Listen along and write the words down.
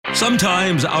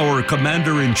Sometimes our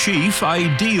commander-in-chief,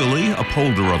 ideally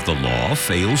upholder of the law,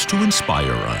 fails to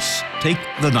inspire us. Take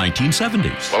the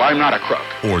 1970s. Well, I'm not a crook.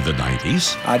 Or the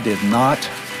 90s. I did not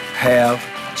have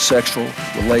sexual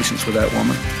relations with that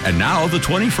woman. And now the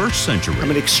 21st century.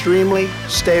 I'm an extremely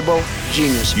stable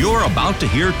genius. You're about to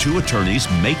hear two attorneys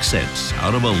make sense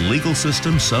out of a legal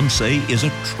system some say is a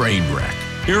train wreck.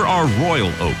 Here are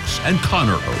Royal Oakes and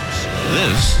Connor Oakes.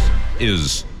 This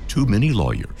is Too Many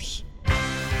Lawyers.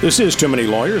 This is Too Many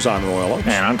Lawyers. I'm Royal Oakes.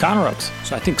 And I'm Connor Oakes.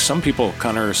 So I think some people,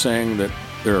 Connor, are saying that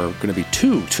there are going to be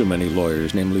too many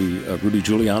lawyers, namely Rudy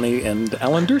Giuliani and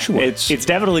Alan Dershowitz. It's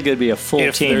definitely going to be a full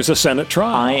if team. There's a Senate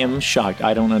trial. I am shocked.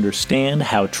 I don't understand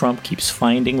how Trump keeps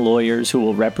finding lawyers who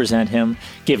will represent him,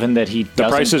 given that he doesn't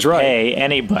price is right. pay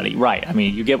anybody. Right. I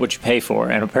mean, you get what you pay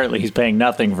for, and apparently he's paying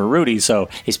nothing for Rudy, so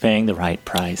he's paying the right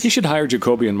price. He should hire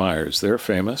Jacoby and Myers. They're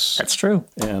famous. That's true.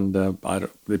 And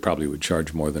they probably would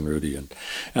charge more than Rudy and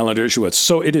Alan Dershowitz.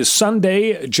 So it is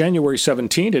Sunday, January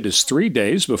 17th. It is 3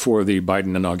 days before the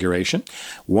Biden inauguration.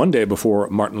 1 day before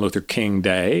Martin Luther King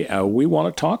Day. We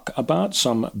want to talk about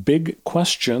some big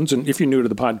questions. And if you're new to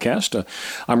the podcast,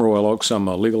 I'm Royal Oakes. I'm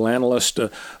a legal analyst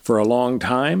for a long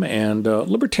time and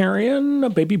libertarian, a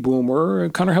baby boomer.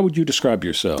 Connor, how would you describe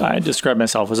yourself? I describe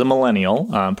myself as a millennial,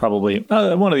 probably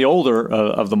one of the older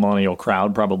of the millennial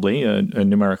crowd, probably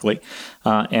numerically,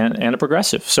 and a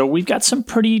progressive. So we've got some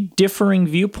pretty differing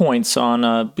viewpoints on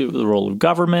the role of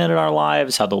government in our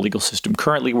lives, how the legal system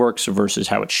currently works versus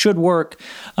how it should work.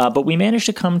 But we managed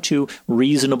to come to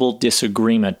reasonable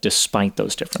disagreement despite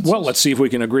those differences. Well, let's see if we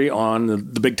can agree on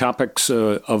the big topics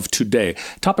of today.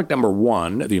 Topic number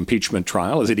one, the impeachment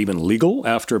trial. Is it even legal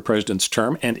after a president's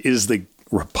term? And is the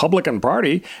Republican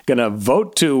Party going to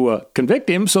vote to convict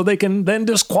him so they can then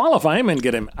disqualify him and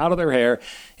get him out of their hair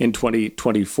in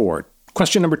 2024?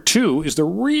 Question number two, is the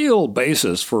real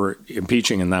basis for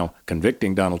impeaching and now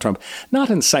convicting Donald Trump not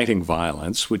inciting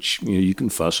violence, which you can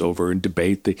fuss over and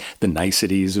debate the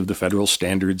niceties of the federal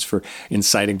standards for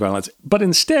inciting violence, but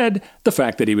instead the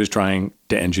fact that he was trying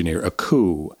to engineer a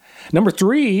coup? Number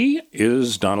three,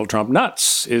 is Donald Trump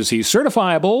nuts? Is he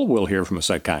certifiable? We'll hear from a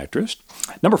psychiatrist.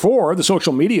 Number four, the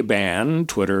social media ban,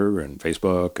 Twitter and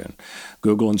Facebook and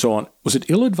Google and so on. Was it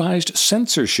ill-advised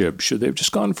censorship? Should they have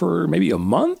just gone for maybe a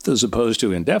month as opposed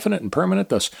to indefinite and permanent,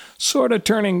 thus sort of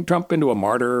turning Trump into a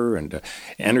martyr and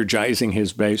energizing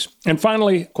his base? And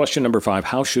finally, question number five,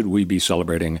 how should we be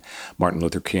celebrating Martin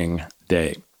Luther King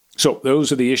Day? So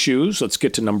those are the issues. Let's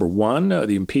get to number one,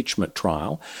 the impeachment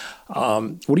trial.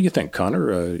 What do you think,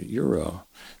 Connor? You're a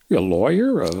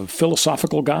lawyer, a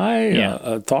philosophical guy,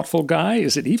 a thoughtful guy.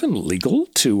 Is it even legal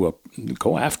to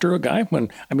go after a guy when,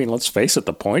 let's face it,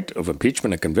 the point of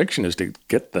impeachment and conviction is to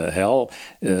get the hell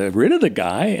rid of the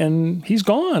guy, and he's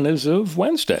gone as of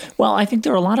Wednesday. Well, I think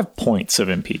there are a lot of points of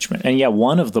impeachment. And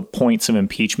one of the points of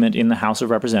impeachment in the House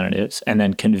of Representatives and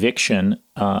then conviction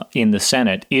in the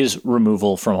Senate is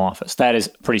removal from office. That is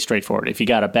pretty straightforward. If you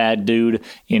got a bad dude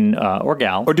or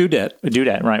gal. Or dudette.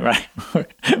 Right.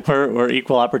 We're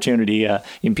equal opportunity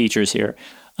impeachers here.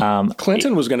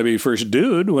 Clinton was going to be first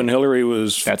dude when Hillary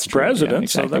was president. Yeah,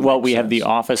 exactly. So we have the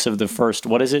office of the first.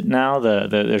 What is it now?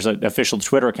 There's an official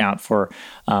Twitter account for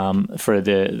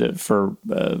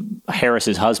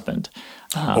Harris's husband.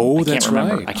 That's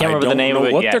right. I can't remember the name of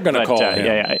it. What they're going to call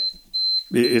him?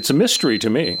 It's a mystery to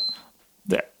me.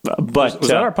 But was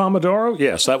that our Pomodoro?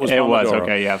 Yes, that was Pomodoro. It was.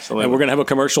 Okay, yeah, absolutely. And we're going to have a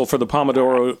commercial for the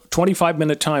Pomodoro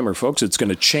 25-minute timer, folks. It's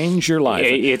going to change your life.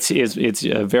 It's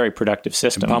a very productive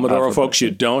system. And Pomodoro, folks,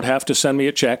 you don't have to send me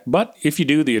a check, but if you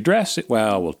do, the address,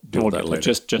 we'll do that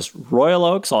later. Just Royal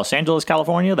Oakes, Los Angeles,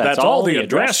 California. That's all the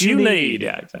address you need.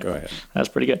 Yeah, exactly. Go ahead. That's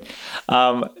pretty good.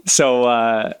 So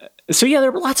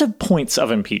there are lots of points of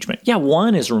impeachment.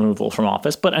 One is removal from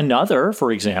office, but another,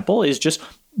 for example, is just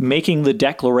making the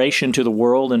declaration to the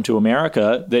world and to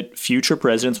America that future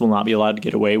presidents will not be allowed to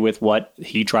get away with what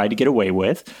he tried to get away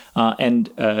with.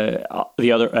 Another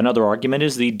argument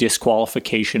is the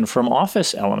disqualification from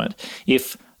office element.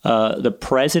 If the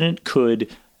president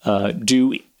could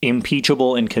do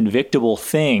impeachable and convictable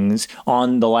things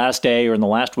on the last day or in the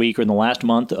last week or in the last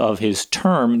month of his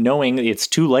term, knowing it's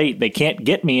too late, they can't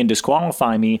get me and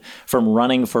disqualify me from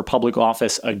running for public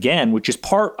office again, which is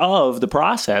part of the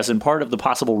process and part of the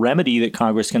possible remedy that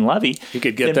Congress can levy. He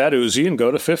could get that Uzi and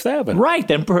go to Fifth Avenue. Right.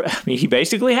 Then he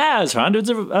basically has. Hundreds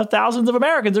of thousands of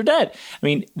Americans are dead.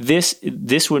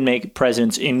 This would make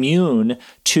presidents immune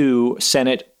to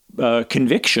Senate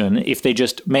conviction if they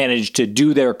just manage to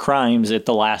do their crimes at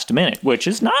the last minute, which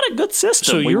is not a good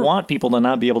system. So we want people to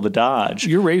not be able to dodge.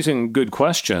 You're raising good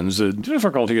questions. The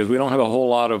difficulty is we don't have a whole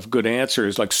lot of good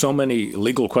answers. Like so many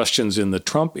legal questions in the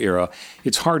Trump era,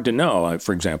 it's hard to know.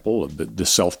 For example, the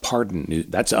self-pardon,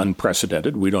 that's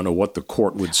unprecedented. We don't know what the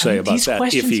court would say about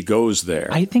that if he goes there.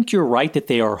 I think you're right that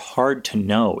they are hard to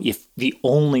know if the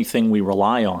only thing we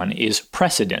rely on is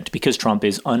precedent, because Trump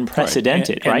is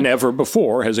unprecedented, right? And never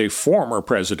before has a former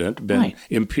president been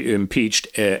impeached,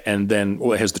 and then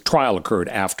has the trial occurred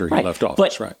after he left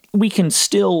office. But we can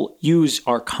still use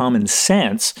our common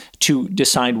sense to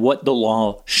decide what the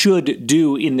law should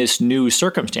do in this new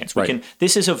circumstance.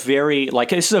 This is a very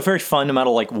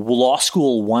fundamental, like law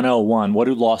school 101. What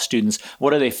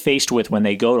are they faced with when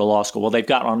they go to law school? Well, they've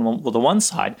got on the one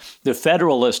side the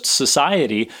Federalist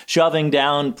Society shoving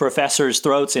down professors'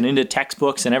 throats and into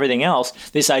textbooks and everything else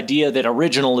this idea that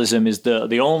originalism is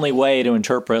the only way to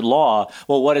interpret law.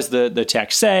 Well, what does the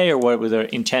text say, or what was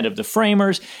the intent of the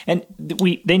framers? And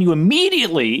then you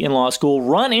immediately in law school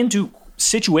run into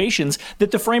situations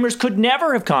that the framers could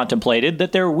never have contemplated,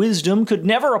 that their wisdom could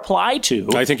never apply to.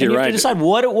 I think you're right. You have to decide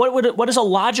what is a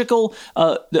logical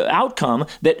outcome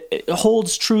that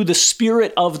holds true the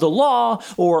spirit of the law,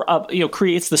 or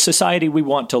creates the society we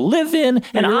want to live in.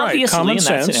 And obviously, in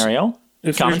that scenario,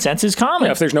 common sense is common.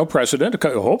 Yeah, if there's no precedent,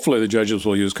 hopefully the judges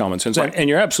will use common sense. Right. And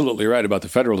you're absolutely right about the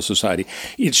Federalist Society.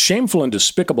 It's shameful and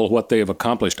despicable what they have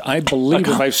accomplished. I believe,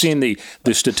 if I've seen the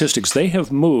statistics, they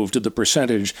have moved the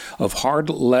percentage of hard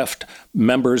left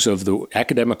members of the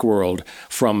academic world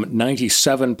from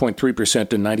 97.3%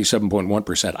 to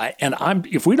 97.1%.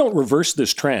 If we don't reverse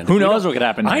this trend, who knows what could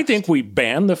happen next? I think we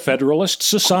ban the Federalist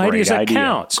Society as it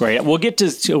counts. Great. We'll get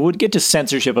to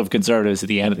censorship of conservatives at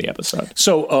the end of the episode.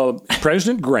 So,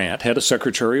 President Grant had a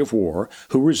Secretary of War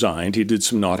who resigned. He did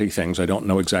some naughty things. I don't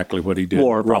know exactly what he did.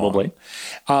 War, probably.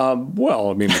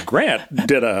 Grant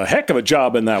did a heck of a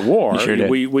job in that war. He sure did.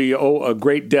 We owe a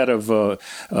great debt of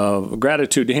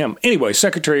gratitude to him. Anyway,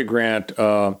 Secretary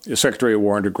of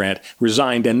War under Grant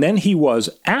resigned, and then he was,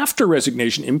 after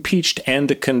resignation, impeached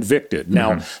and convicted.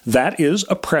 Now, that is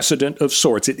a precedent of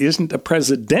sorts. It isn't a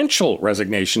presidential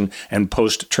resignation and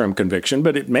post-term conviction,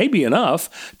 but it may be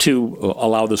enough to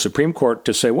allow the Supreme Court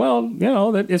to say, well,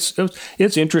 that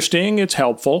it's interesting, it's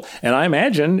helpful, and I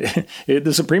imagine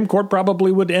the Supreme Court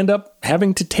probably would end up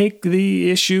having to take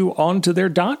the issue onto their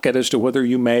docket as to whether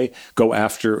you may go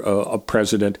after a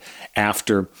president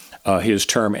after his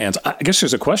term ends. I guess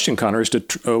there's a question, Connor, as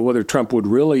to whether Trump would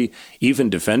really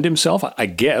even defend himself. I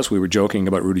guess we were joking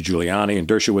about Rudy Giuliani and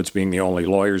Dershowitz being the only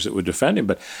lawyers that would defend him,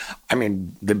 but I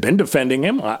mean, they've been defending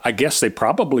him. I guess they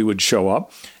probably would show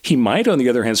up. He might, on the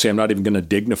other hand, say, I'm not even going to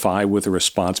dignify with a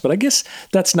response, but I guess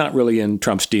that's not really in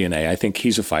Trump's DNA. I think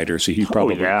he's a fighter, so he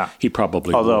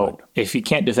probably Although, would. If he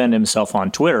can't defend himself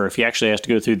on Twitter, if he actually has to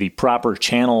go through the proper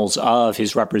channels of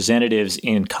his representatives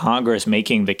in Congress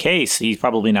making the case, he's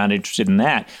probably not interested in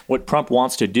that. What Trump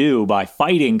wants to do by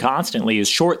fighting constantly is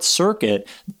short-circuit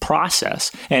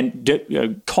process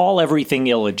and call everything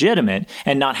illegitimate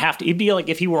and not have to. It'd be like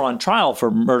if he were on trial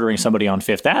for murdering somebody on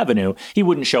Fifth Avenue, he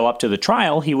wouldn't show up to the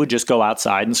trial. He would just go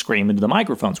outside and scream into the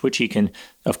microphones, which he can,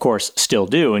 of course, still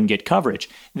do and get coverage.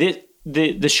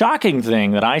 The shocking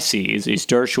thing that I see is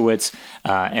Dershowitz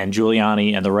and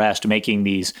Giuliani and the rest making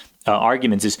these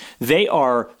arguments is they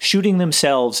are shooting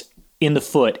themselves in the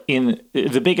foot in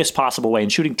the biggest possible way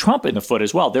and shooting Trump in the foot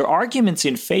as well. Their arguments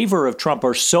in favor of Trump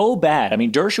are so bad. I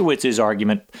mean, Dershowitz's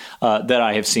argument that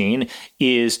I have seen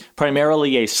is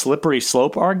primarily a slippery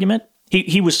slope argument.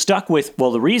 He was stuck with,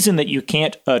 well, the reason that you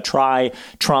can't try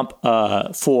Trump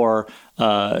for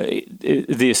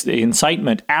this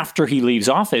incitement after he leaves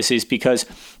office is because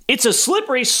it's a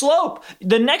slippery slope.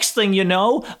 The next thing you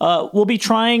know, we'll be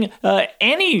trying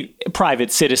any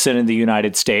private citizen in the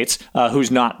United States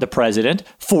who's not the president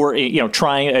for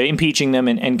impeaching them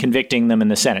and convicting them in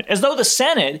the Senate, as though the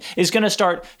Senate is going to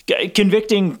start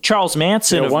convicting Charles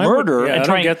Manson of murder. I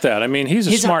don't get that. I mean, he's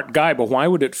a smart guy, but why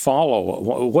would it follow?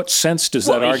 What sense does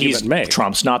that argument make?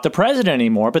 Trump's not the president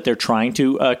anymore, but they're trying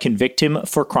to convict him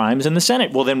for crimes in the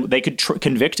Senate. Well, then they could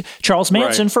convict Charles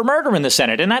Manson for murder in the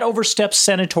Senate, and that oversteps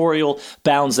senatorial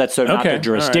bounds. That's not their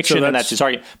jurisdiction, so and that's his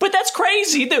argument. But that's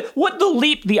crazy.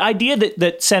 The idea that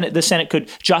the Senate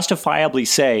could justifiably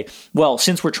say, well,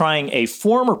 since we're trying a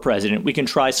former president, we can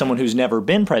try someone who's never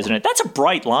been president. That's a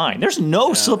bright line. There's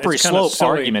no slippery slope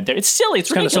argument there. It's silly.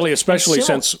 It's kind of silly, especially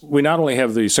since we not only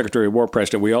have the Secretary of War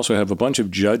president, we also have a bunch of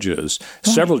judges,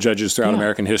 several judges throughout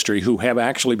American history who have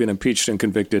actually been impeached and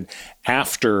convicted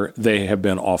after they have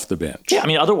been off the bench. Yeah, I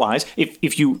mean, otherwise,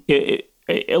 if you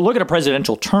look at a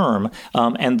presidential term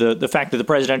and the fact that the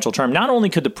presidential term, not only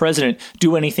could the president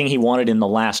do anything he wanted in the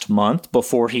last month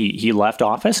before he left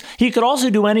office, he could also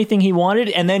do anything he wanted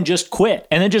and then just quit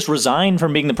and then just resign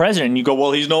from being the president. And you go,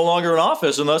 well, he's no longer in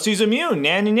office unless he's immune.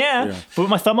 Yeah. Put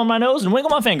my thumb on my nose and wiggle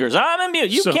my fingers. I'm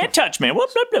immune. You can't touch me. Whoop,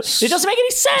 whoop, whoop. It doesn't make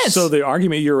any sense. So the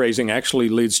argument you're raising actually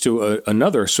leads to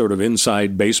another sort of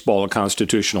inside baseball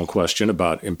constitutional question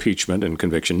about impeachment and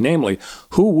conviction, namely,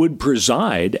 who would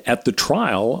preside at the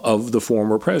trial of the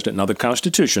former president? Now, the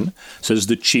Constitution says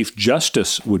the Chief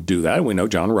Justice would do that. We know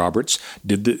John Roberts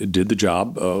did the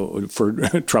job for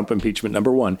Trump impeachment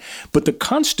number one. But the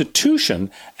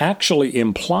Constitution actually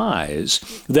implies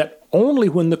that only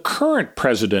when the current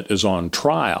president is on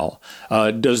trial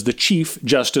does the Chief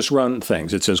Justice run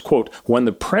things. It says, quote, when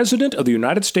the president of the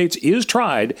United States is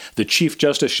tried, the Chief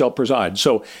Justice shall preside.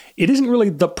 So it isn't really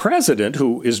the president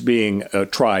who is being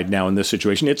tried now in this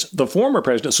situation. It's the former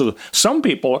president. So some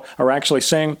people are actually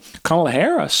saying Kamala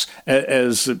Harris,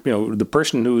 as the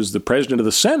person who is the president of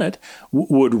the Senate,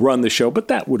 would run the show. But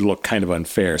that would look kind of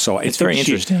unfair. So it's very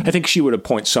interesting. I think she would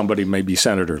appoint somebody, maybe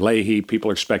Senator Leahy.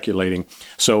 People are speculating.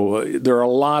 So there are a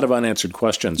lot of unanswered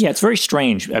questions. Yeah, it's very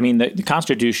strange. I mean, the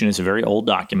Constitution is a very old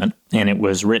document, and it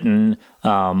was written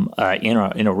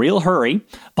in a real hurry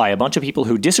by a bunch of people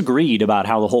who disagreed about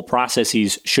how the whole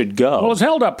processes should go. Well, it's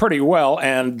held up pretty well,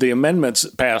 and the amendments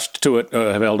passed to it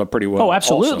have held up pretty well. Oh,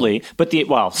 absolutely. Also. But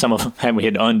some of them, we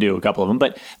had to undo a couple of them.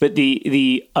 But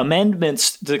the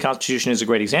amendments to the Constitution is a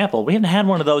great example. We haven't had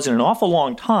one of those in an awful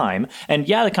long time. And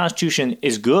yeah, the Constitution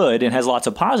is good and has lots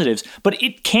of positives, but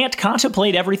it can't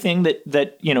contemplate everything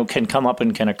that can come up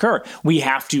and can occur. We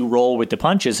have to roll with the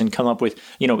punches and come up with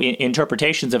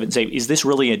interpretations of it and say, is this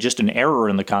really just an error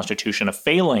in the Constitution, a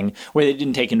failing where they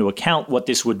didn't take into account what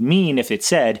this would mean if it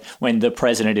said when the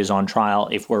president is on trial,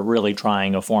 if we're really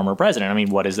trying a former president? I mean,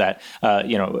 what is that?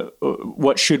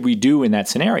 What should we do in that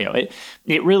scenario?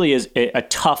 It really is a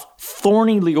tough,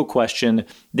 thorny legal question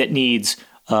that needs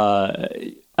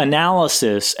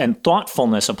analysis and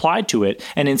thoughtfulness applied to it.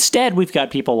 And instead, we've got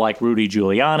people like Rudy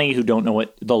Giuliani who don't know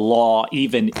what the law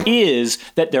even is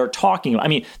that they're talking about. I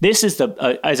mean, this is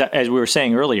as we were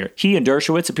saying earlier, he and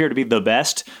Dershowitz appear to be the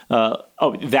best.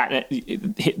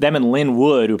 Them and Lynn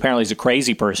Wood, who apparently is a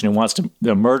crazy person who wants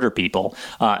to murder people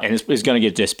and is going to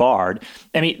get disbarred.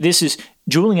 I mean, this is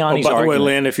Giuliani's argument. By the way,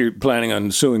 Lynn, if you're planning on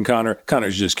suing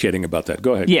Connor's just kidding about that.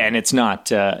 Go ahead. Yeah, and it's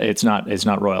not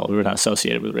royal. We're not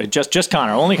associated with it. Just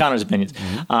Connor, only Connor's opinions,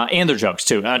 and their jokes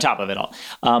too. On top of it all,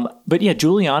 but yeah,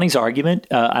 Giuliani's argument.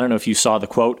 I don't know if you saw the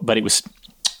quote, but it was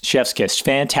chef's kiss,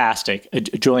 fantastic.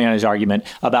 Giuliani's argument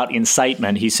about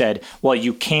incitement. He said, "Well,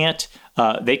 you can't."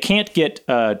 They can't get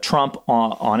Trump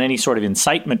on any sort of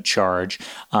incitement charge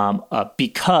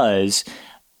because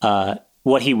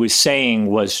what he was saying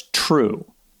was true.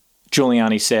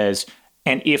 Giuliani says,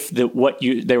 and if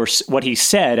what he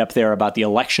said up there about the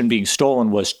election being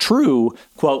stolen was true,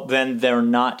 quote, then they're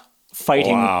not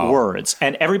fighting words.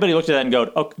 And everybody looked at that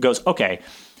and goes, okay.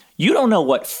 You don't know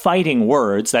what fighting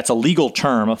words, that's a legal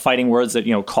term, fighting words that,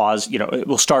 it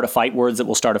will start a fight, words that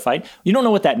will start a fight. You don't know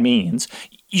what that means.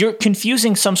 You're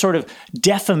confusing some sort of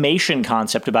defamation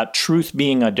concept about truth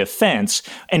being a defense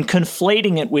and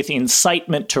conflating it with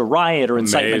incitement to riot or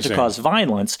incitement to cause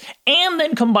violence, and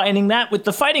then combining that with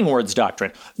the fighting words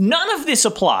doctrine. None of this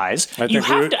applies. You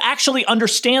have to actually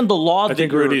understand the law. I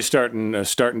think Rudy's starting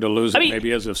to lose it,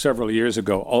 maybe as of several years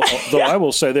ago. Although I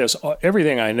will say this,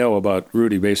 everything I know about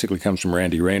Rudy basically comes from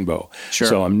Randy Rainbow. Sure.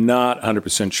 So I'm not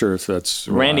 100% sure if that's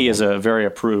Randy reliable. is a very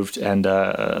approved and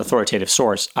authoritative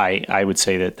source. I would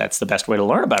say that's the best way to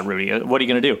learn about Rudy. What are you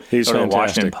going to do? He's Go to the fantastic.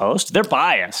 Washington Post? They're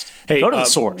biased. Hey, go to the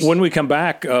source. When we come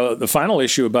back, the final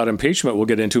issue about impeachment we'll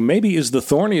get into maybe is the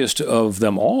thorniest of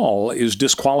them all. Is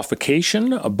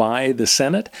disqualification by the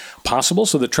Senate possible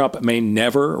so that Trump may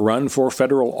never run for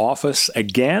federal office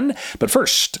again? But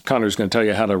first, Connor's going to tell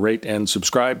you how to rate and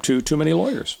subscribe to Too Many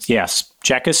Lawyers. Yes.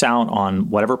 Check us out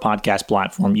on whatever podcast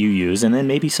platform you use, and then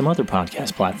maybe some other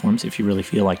podcast platforms if you really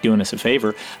feel like doing us a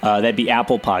favor. That'd be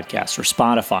Apple Podcasts or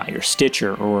Spotify or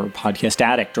Stitcher or Podcast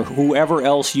Addict or whoever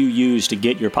else you use to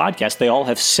get your podcast. They all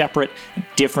have separate,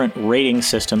 different rating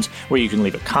systems where you can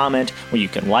leave a comment, where you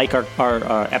can like our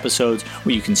episodes,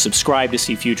 where you can subscribe to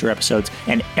see future episodes,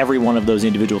 and every one of those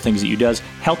individual things that you do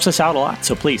helps us out a lot.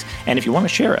 So please, and if you want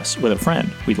to share us with a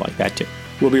friend, we'd like that too.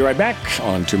 We'll be right back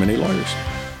on Too Many Lawyers.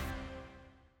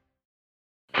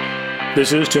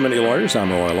 This is Too Many Lawyers.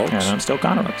 I'm Royal Oakes. And I'm still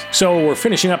Connor Oakes. So we're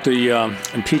finishing up the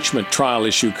impeachment trial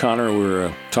issue, Connor.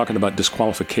 We're talking about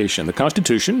disqualification. The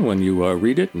Constitution, when you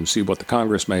read it and see what the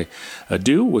Congress may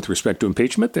do with respect to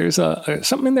impeachment, there's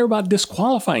something in there about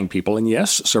disqualifying people. And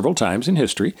yes, several times in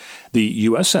history, the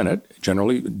U.S. Senate,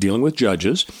 generally dealing with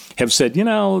judges, have said,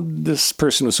 this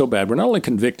person was so bad, we're not only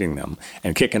convicting them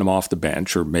and kicking them off the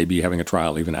bench or maybe having a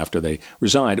trial even after they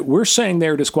resigned, we're saying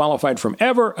they're disqualified from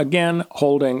ever again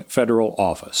holding federal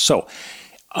office. So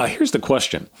here's the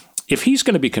question. If he's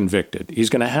going to be convicted, he's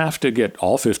going to have to get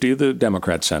all 50 of the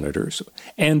Democrat senators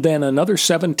and then another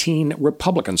 17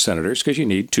 Republican senators, because you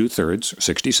need 2/3,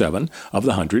 67 of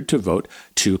the 100 to vote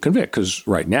to convict. Because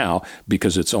right now,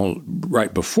 because it's all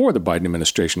right before the Biden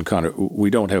administration, Connor, we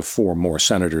don't have 4 more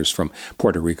senators from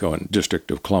Puerto Rico and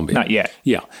District of Columbia. Not yet.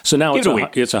 Yeah. So now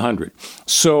it's 100.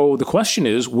 So the question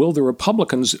is, will the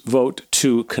Republicans vote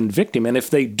to convict him? And if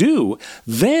they do,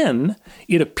 then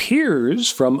it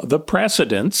appears from the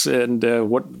precedents and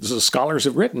what the scholars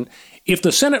have written, if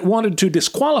the Senate wanted to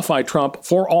disqualify Trump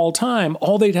for all time,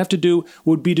 all they'd have to do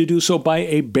would be to do so by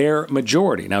a bare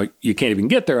majority. Now, you can't even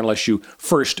get there unless you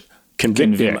first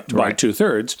convict him by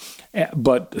 2/3.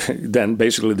 But then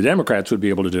basically the Democrats would be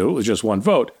able to do it with just one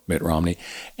vote, Mitt Romney.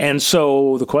 And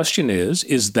so the question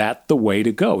is that the way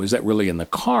to go? Is that really in the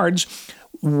cards?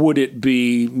 Would it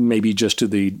be maybe just to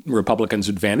the Republicans'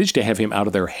 advantage to have him out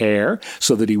of their hair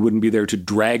so that he wouldn't be there to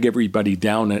drag everybody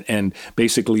down and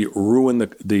basically ruin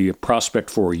the prospect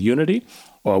for unity?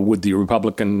 Or would the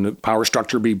Republican power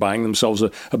structure be buying themselves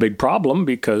a big problem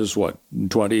because,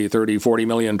 20, 30, 40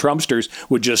 million Trumpsters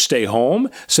would just stay home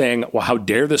saying, well, how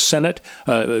dare the Senate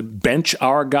bench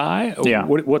our guy? Yeah.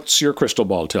 What's your crystal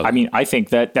ball tell you? I mean, I think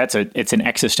that it's an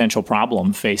existential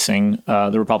problem facing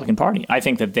the Republican Party. I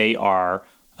think that they are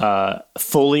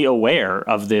fully aware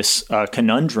of this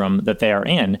conundrum that they are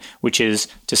in, which is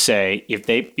to say,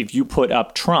 if you put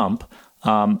up Trump,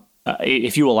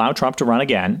 if you allow Trump to run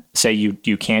again, say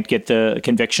you can't get the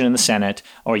conviction in the Senate,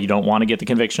 or you don't want to get the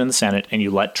conviction in the Senate, and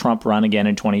you let Trump run again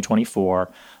in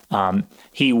 2024,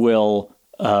 he will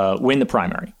win the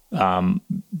primary.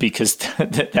 Because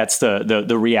that's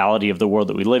the reality of the world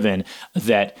that we live in,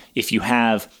 that if you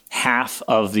have half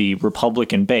of the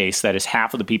Republican base, that is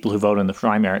half of the people who vote in the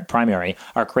primary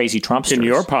are crazy Trumpsters. In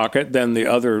your pocket, then the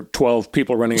other 12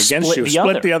 people running against you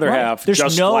split the other half,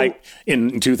 like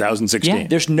in 2016. Yeah,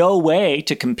 there's no way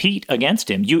to compete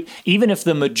against him. Even if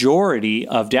the majority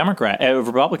of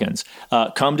Republicans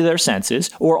come to their senses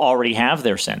or already have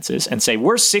their senses and say,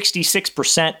 we're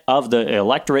 66% of the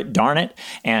electorate, darn it,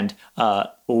 and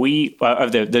we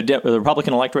of the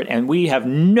Republican electorate, and we have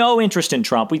no interest in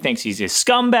Trump. We think he's a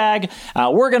scumbag.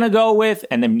 We're going to go with,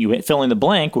 and then you fill in the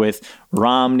blank with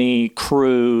Romney,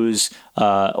 Cruz,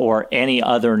 or any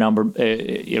other number,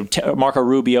 Marco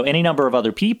Rubio, any number of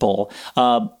other people.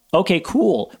 Okay,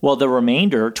 cool. Well, the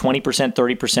remainder, 20%,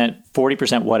 30%,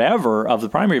 40%, whatever, of the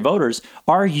primary voters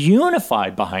are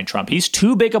unified behind Trump. He's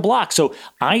too big a block. So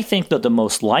I think that the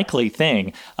most likely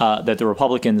thing that the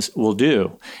Republicans will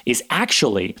do is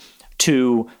actually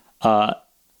to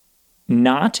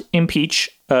not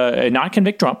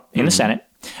convict Trump in the Senate.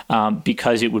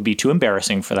 Because it would be too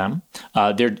embarrassing for them.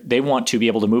 They want to be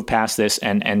able to move past this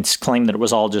and claim that it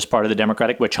was all just part of the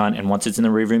Democratic witch hunt. And once it's in the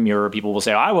rearview mirror, people will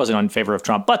say, I wasn't in favor of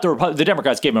Trump, but the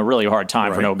Democrats gave him a really hard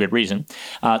time for no good reason.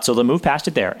 So they'll move past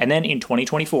it there. And then in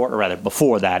 2024, or rather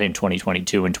before that, in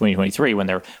 2022 and 2023, when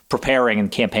they're preparing and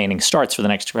campaigning starts for the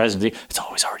next presidency, it's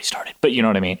always already started, but you know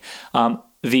what I mean?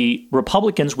 The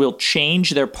Republicans will change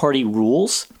their party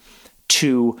rules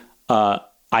to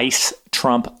ice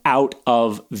Trump out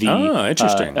of the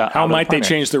interesting. How might they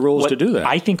change the rules to do that?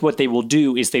 I think what they will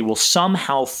do is they will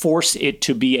somehow force it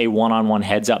to be a one-on-one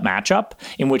heads-up matchup.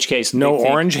 In which case, no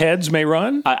orange heads may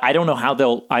run. I don't know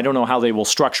how they will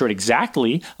structure it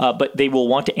exactly, but they will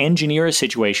want to engineer a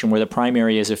situation where the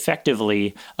primary is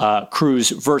effectively Cruz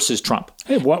versus Trump.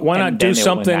 Hey, why not do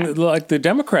something like the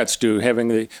Democrats do, having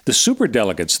the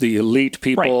superdelegates, the elite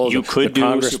people? Right. You could do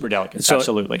Congress, superdelegates,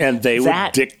 absolutely, and they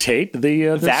would dictate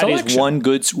the that selection. Is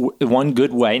one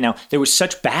good way. Now, there was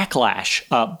such backlash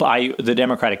by the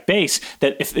Democratic base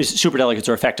that if superdelegates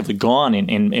are effectively gone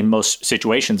in most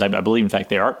situations, I believe, in fact,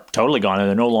 they are totally gone, and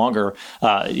they're no longer.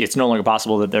 It's no longer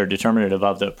possible that they're determinative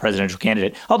of the presidential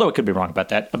candidate. Although I could be wrong about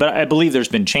that, but I believe there's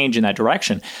been change in that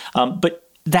direction. But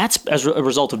that's as a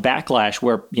result of backlash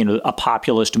where, a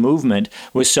populist movement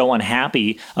was so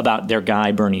unhappy about their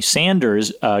guy, Bernie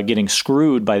Sanders, getting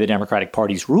screwed by the Democratic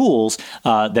Party's rules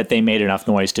that they made enough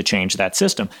noise to change that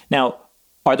system. Now,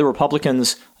 are the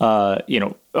Republicans,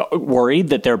 worried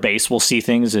that their base will see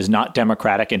things as not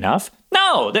democratic enough?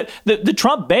 No, the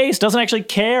Trump base doesn't actually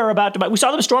care about. We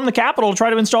saw them storm the Capitol to try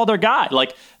to install their guy.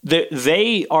 Like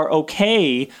they are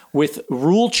okay with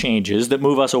rule changes that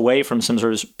move us away from some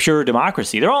sort of pure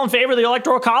democracy. They're all in favor of the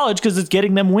Electoral College because it's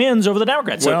getting them wins over the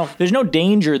Democrats. So there's no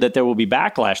danger that there will be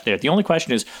backlash there. The only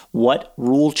question is, what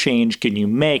rule change can you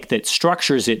make that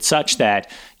structures it such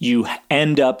that you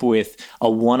end up with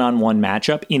a one-on-one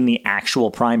matchup in the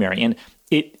actual primary? And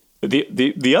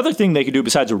the other thing they could do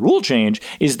besides a rule change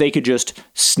is they could just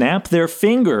snap their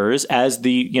fingers as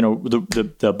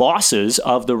the bosses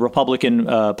of the Republican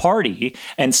Party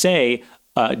and say,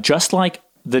 just like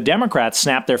the Democrats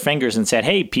snapped their fingers and said,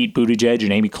 hey, Pete Buttigieg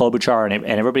and Amy Klobuchar and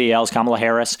everybody else, Kamala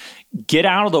Harris, get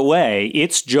out of the way.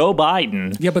 It's Joe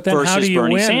Biden versus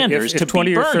Bernie Sanders if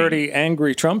 20 or 30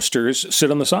 angry Trumpsters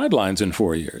sit on the sidelines in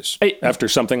 4 years after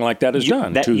something like that is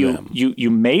done to them.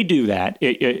 You may do that.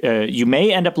 You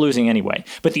may end up losing anyway.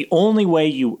 But the only way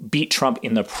you beat Trump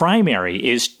in the primary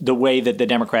is the way that the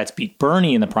Democrats beat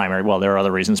Bernie in the primary. Well, there are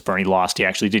other reasons Bernie lost. He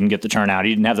actually didn't get the turnout.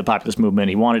 He didn't have the populist movement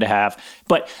he wanted to have.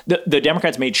 But the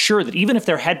Democrats made sure that even if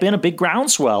there had been a big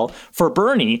groundswell for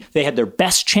Bernie, they had their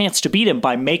best chance to beat him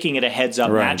by making it a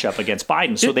heads-up matchup against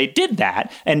Biden. So they did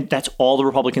that, and that's all the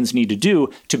Republicans need to do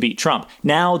to beat Trump.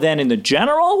 Now then, in the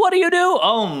general, what do you do?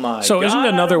 Oh, my God. So isn't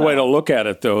another way to look at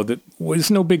it, though, that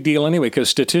it's no big deal anyway, because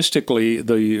statistically,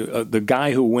 the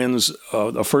guy who wins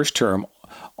a first term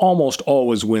almost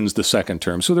always wins the second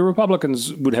term. So the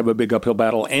Republicans would have a big uphill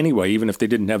battle anyway, even if they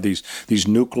didn't have these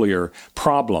nuclear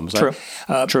problems.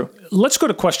 True. Let's go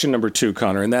to question number 2,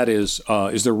 Connor, and that is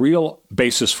the real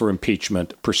basis for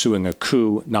impeachment pursuing a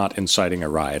coup, not inciting a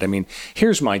riot? I mean,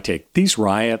 here's my take. These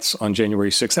riots on January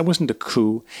 6th, that wasn't a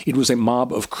coup. It was a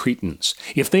mob of cretins.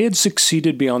 If they had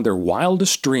succeeded beyond their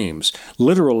wildest dreams,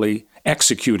 literally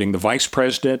executing the vice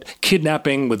president,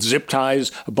 kidnapping with zip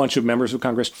ties a bunch of members of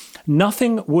Congress,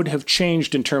 nothing would have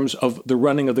changed in terms of the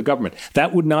running of the government.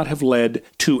 That would not have led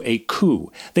to a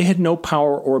coup. They had no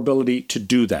power or ability to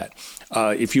do that.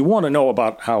 If you want to know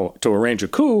about how to arrange a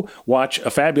coup, watch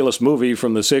a fabulous movie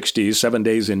from the 60s, 7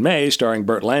 Days in May, starring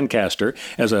Burt Lancaster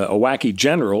as a wacky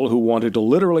general who wanted to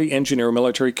literally engineer a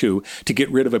military coup to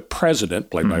get rid of a president,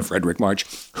 played by Frederick March,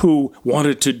 who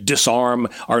wanted to disarm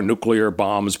our nuclear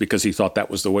bombs because he thought that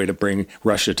was the way to bring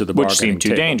Russia to the bargaining table. Which seemed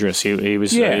too dangerous. He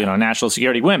was a national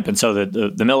security wimp, and so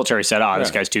the military said,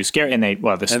 this guy's too scary. And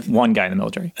one guy in the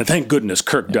military. And thank goodness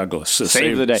Kirk Douglas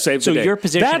saved the day. So your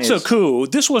position That's a coup.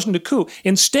 This wasn't a coup.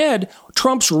 Instead,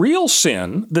 Trump's real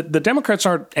sin that the Democrats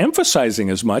aren't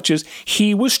emphasizing as much is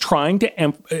he was trying to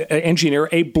engineer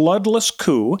a bloodless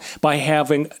coup by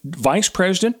having Vice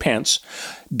President Pence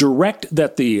direct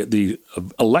that the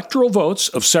electoral votes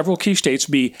of several key states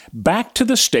be back to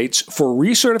the states for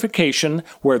recertification,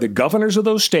 where the governors of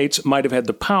those states might have had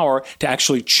the power to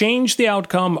actually change the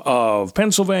outcome of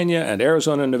Pennsylvania and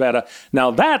Arizona and Nevada. Now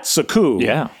that's a coup.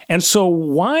 Yeah. And so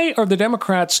why are the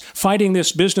Democrats fighting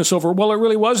this business over, well, it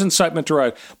really was incitement to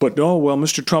riot, but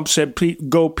Mr. Trump said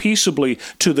go peaceably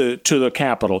to the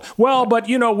Capitol. Well, but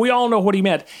we all know what he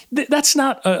meant. That's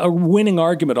not a winning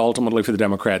argument ultimately for the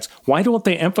Democrats. Why don't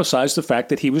they emphasize the fact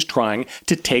that he was trying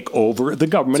to take over the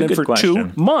government? And for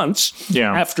question. 2 months,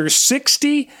 after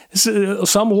 60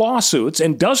 some lawsuits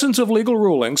and dozens of legal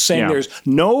rulings saying there's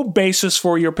no basis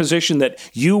for your position that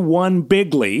you won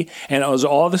bigly and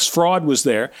all this fraud was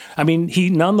there, I mean, he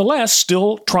nonetheless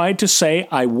still tried to say,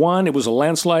 I won, it was a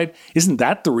landslide. Isn't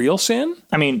that the real sin?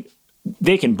 I mean,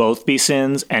 they can both be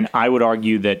sins, and I would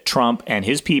argue that Trump and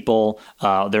his people,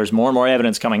 there's more and more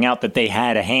evidence coming out that they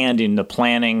had a hand in the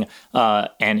planning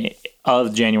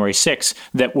of January 6th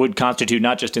that would constitute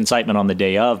not just incitement on the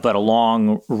day of, but a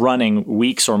long-running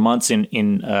weeks or months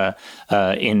in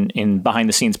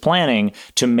behind-the-scenes planning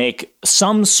to make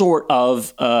some sort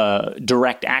of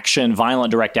direct action, violent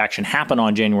direct action, happen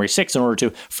on January 6th in order to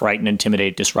frighten,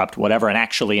 intimidate, disrupt, whatever, and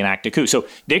actually enact a coup. So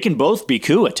they can both be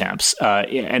coup attempts,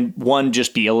 and one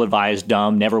just be ill-advised,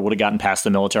 dumb, never would have gotten past the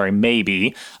military,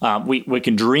 maybe. We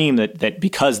can dream that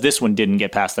because this one didn't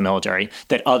get past the military,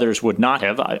 that others would not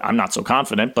have. I'm not so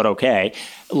confident, but okay.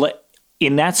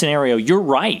 In that scenario, you're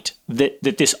right that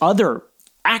this other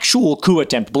actual coup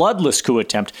attempt, bloodless coup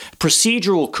attempt,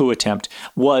 procedural coup attempt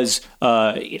was,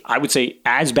 I would say,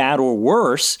 as bad or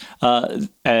worse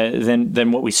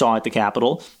than what we saw at the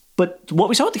Capitol. But what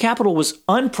we saw at the Capitol was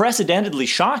unprecedentedly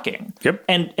shocking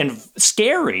and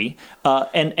scary,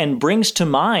 and brings to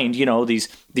mind,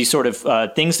 these sort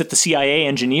of things that the CIA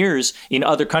engineers in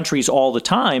other countries all the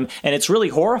time. And it's really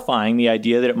horrifying, the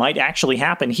idea that it might actually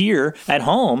happen here at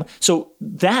home. So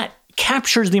that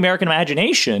captures the American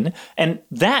imagination. And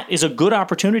that is a good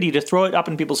opportunity to throw it up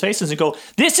in people's faces and go,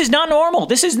 this is not normal.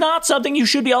 This is not something you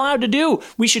should be allowed to do.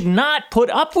 We should not put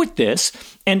up with this.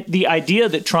 And the idea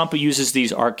that Trump uses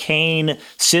these arcane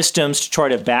systems to try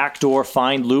to backdoor,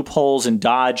 find loopholes, and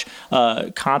dodge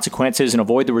consequences and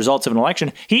avoid the results of an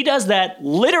election, he does that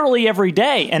literally every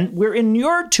day. And we're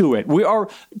inured to it. We are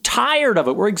tired of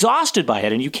it. We're exhausted by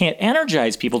it. And you can't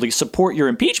energize people to support your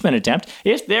impeachment attempt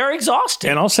if they're exhausted.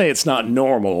 And I'll say it's not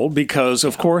normal because,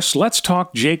 of course, let's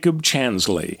talk Jacob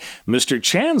Chansley. Mr.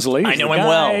 Chansley is the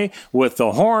guy with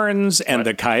the horns and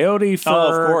the coyote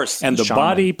fur, of course, and the shaman.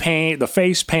 body paint, the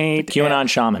face paint. QAnon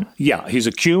shaman. Yeah, he's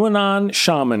a QAnon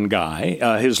shaman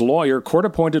guy. His lawyer,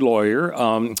 court-appointed lawyer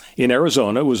in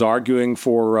Arizona, was arguing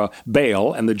for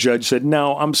bail, and the judge said,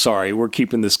 no, I'm sorry, we're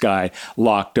keeping this guy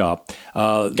locked up.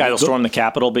 Guy will storm the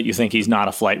Capitol, but you think he's not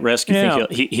a flight risk? You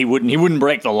think he wouldn't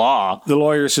break the law? The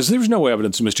lawyer says there's no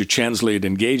evidence Mr. Chansley had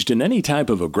engaged in any type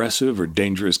of aggressive or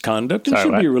dangerous conduct and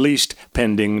should be released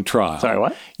pending trial. Sorry,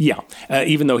 what? Yeah,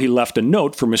 even though he left a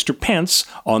note for Mr. Pence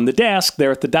on the desk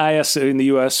there at the dais in the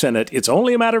U.S. Senate. It's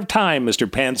only a matter of time,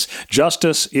 Mr. Pence.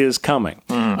 Justice is coming.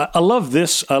 I love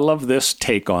this. I love this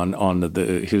take on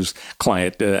his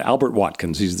client, Albert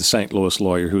Watkins. He's the St. Louis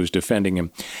lawyer who is defending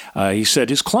him. He said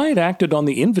his client acted on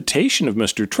the invitation of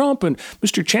Mr. Trump, and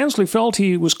Mr. Chansley felt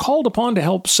he was called upon to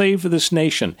help save this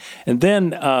nation. And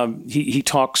then he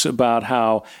talks about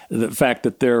how the fact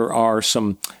that there are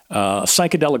some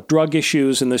psychedelic drug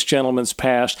issues in this gentleman's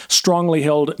past, strongly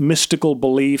held mystical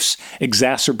beliefs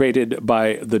exacerbated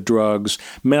by the drugs,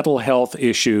 mental health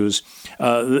issues.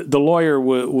 The lawyer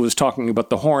was talking about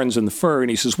the horns and the fur, and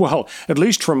he says, well, at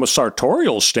least from a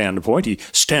sartorial standpoint, he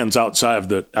stands outside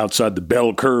the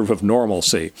bell curve of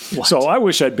normalcy. What? So I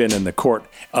wish I'd been in the court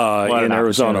in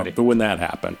Arizona when that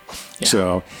happened. Yeah.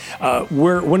 So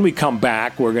when we come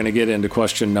back, we're going to get into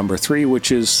question number 3,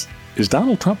 which is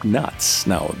Donald Trump nuts?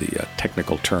 Now, the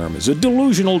technical term is a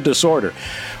delusional disorder.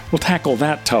 We'll tackle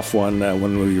that tough one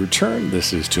when we return.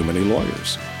 This is Too Many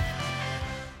Lawyers.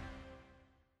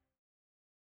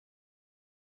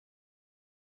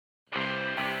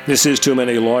 This is Too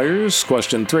Many Lawyers,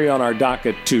 question 3 on our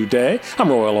docket today. I'm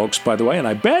Royal Oakes, by the way, and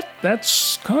I bet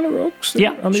that's Connor Oakes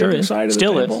on the other side of the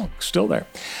table. Still there.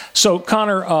 So,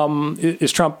 Connor,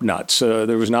 is Trump nuts?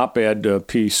 There was an op-ed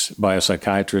piece by a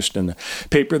psychiatrist in the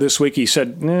paper this week. He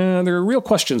said, there are real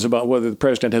questions about whether the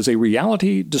president has a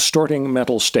reality-distorting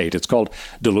mental state. It's called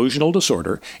delusional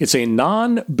disorder. It's a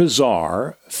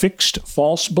non-bizarre, fixed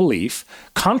false belief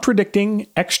contradicting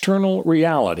external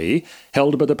reality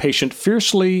held by the patient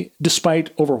fiercely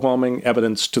despite overwhelming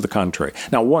evidence to the contrary.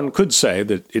 Now, one could say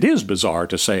that it is bizarre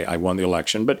to say I won the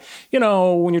election, but,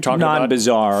 when you're talking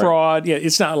non-bizarre. About fraud,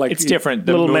 it's not like it's different.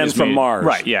 Little Men from Mars.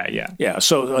 Right, yeah. Yeah,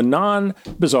 so a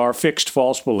non-bizarre, fixed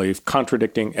false belief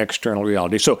contradicting external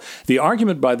reality. So the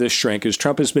argument by this shrink is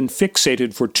Trump has been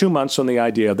fixated for 2 months on the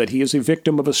idea that he is a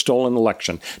victim of a stolen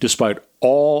election, despite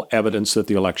all evidence that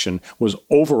the election was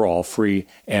overall free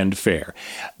and fair.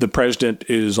 The president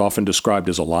is often described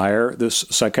as a liar. This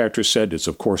psychiatrist said it's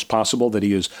of course possible that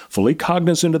he is fully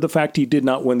cognizant of the fact he did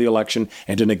not win the election,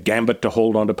 and in a gambit to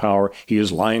hold on to power, he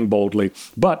is lying boldly.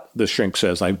 But the shrink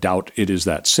says, I doubt it is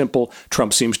that simple.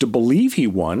 Trump seems to believe he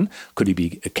won. Could he be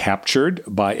captured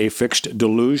by a fixed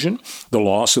delusion? The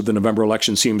loss of the November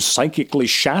election seems psychically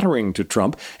shattering to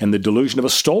Trump, and the delusion of a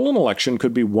stolen election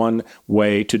could be one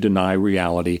way to deny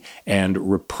reality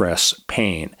and repress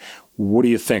pain. What do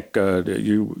you think?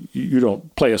 You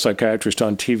don't play a psychiatrist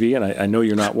on TV, and I know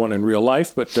you're not one in real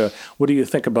life, but what do you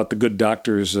think about the good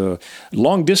doctor's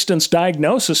long-distance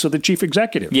diagnosis of the chief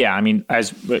executive? Yeah, I mean,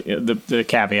 as the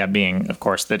caveat being, of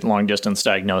course, that long-distance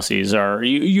diagnoses are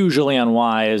usually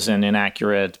unwise and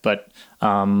inaccurate, but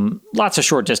lots of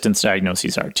short-distance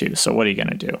diagnoses are too. So what are you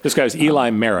going to do? This guy's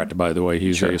Eli Merritt, by the way.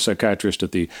 He's a psychiatrist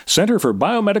at the Center for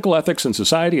Biomedical Ethics and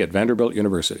Society at Vanderbilt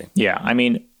University. Yeah, I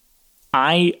mean,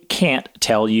 I can't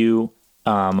tell you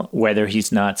whether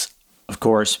he's nuts. Of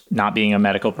course, not being a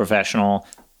medical professional,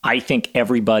 I think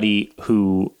everybody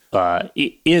who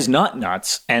is not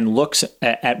nuts and looks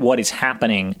at what is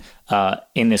happening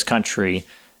in this country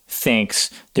thinks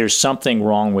there's something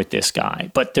wrong with this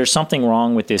guy. But there's something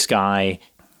wrong with this guy,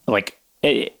 like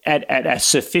at a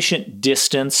sufficient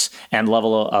distance and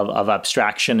level of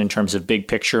abstraction in terms of big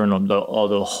picture and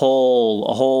the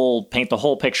whole paint the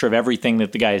whole picture of everything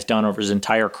that the guy has done over his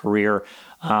entire career.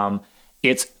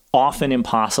 It's often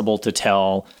impossible to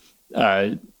tell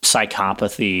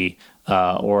psychopathy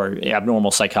or abnormal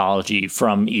psychology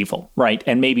from evil, right?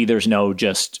 And maybe there's no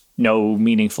just no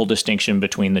meaningful distinction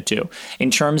between the two.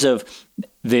 In terms of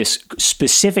this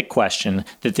specific question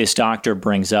that this doctor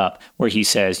brings up, where he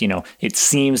says, it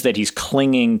seems that he's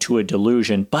clinging to a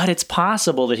delusion, but it's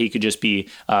possible that he could just be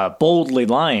boldly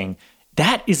lying.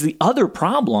 That is the other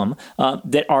problem,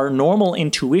 that our normal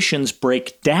intuitions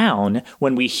break down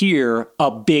when we hear a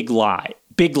big lie.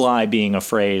 Big lie being a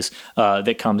phrase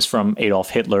that comes from Adolf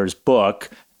Hitler's book,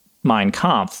 Mein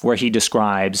Kampf, where he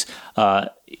describes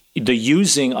the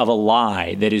using of a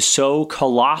lie that is so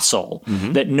colossal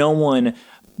that no one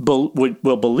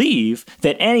will believe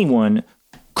that anyone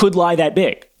could lie that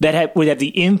big, that would have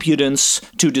the impudence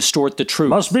to distort the truth.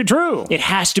 Must be true. It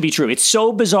has to be true. It's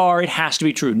so bizarre, it has to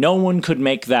be true. No one could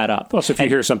make that up. Plus, if you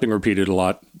hear something repeated a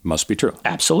lot, must be true.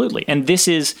 Absolutely. And this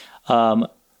is a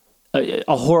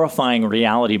horrifying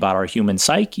reality about our human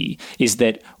psyche, is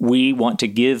that we want to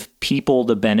give people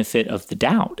the benefit of the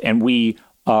doubt. And we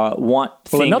want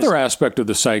things... Well, another aspect of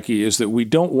the psyche is that we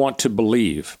don't want to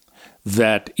believe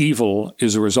that evil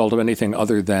is a result of anything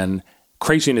other than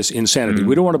craziness, insanity.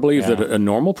 We don't want to believe that a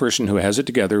normal person who has it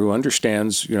together, who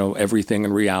understands, everything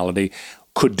in reality,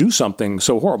 could do something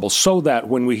so horrible, so that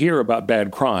when we hear about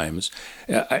bad crimes,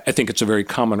 I think it's a very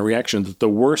common reaction that the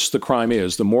worse the crime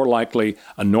is, the more likely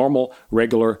a normal,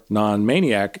 regular,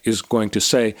 non-maniac is going to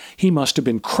say, he must have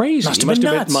been crazy. Must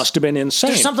have been insane.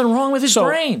 There's something wrong with his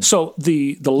brain. So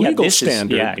the legal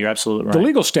standard... you're absolutely right. The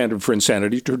legal standard for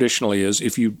insanity traditionally is,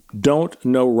 if you don't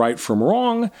know right from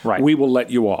wrong, we will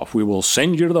let you off. We will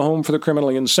send you to the home for the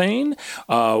criminally insane.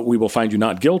 We will find you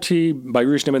not guilty by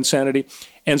reason of insanity.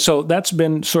 And so that's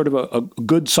been sort of a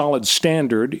good, solid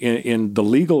standard in the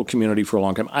legal community for a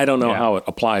long time. I don't know how it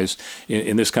applies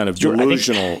in this kind of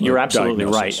delusional You're absolutely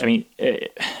diagnosis. right. I mean,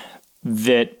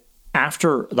 that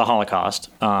after the Holocaust,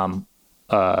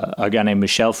 a guy named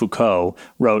Michel Foucault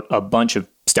wrote a bunch of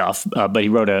stuff, but he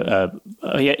wrote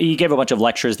he gave a bunch of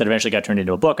lectures that eventually got turned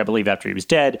into a book, I believe, after he was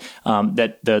dead,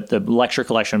 that the lecture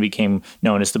collection became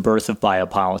known as The Birth of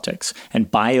Biopolitics. And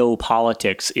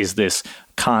biopolitics is this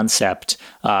concept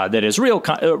that is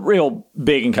real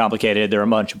big and complicated. There are a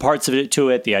bunch of parts of it to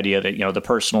it. The idea that, the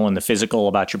personal and the physical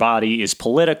about your body is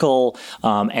political,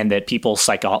 and that people's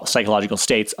psychological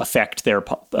states affect their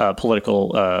political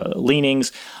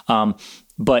leanings.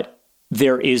 But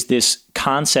there is this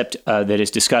concept that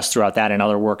is discussed throughout that and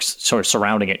other works sort of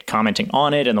surrounding it, commenting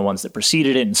on it, and the ones that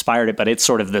preceded it, inspired it, but it's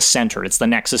sort of the center. It's the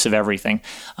nexus of everything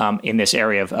in this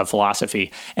area of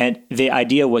philosophy. And the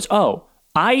idea was,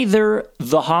 either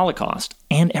the Holocaust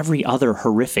and every other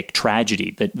horrific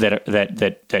tragedy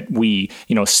that we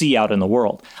see out in the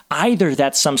world, either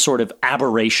that's some sort of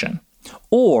aberration,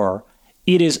 or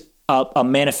it is a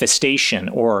manifestation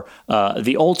or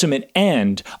the ultimate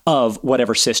end of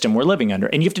whatever system we're living under.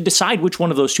 And you have to decide which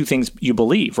one of those two things you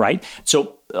believe, right?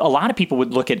 So a lot of people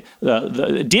would look at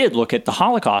the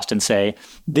Holocaust and say,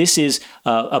 this is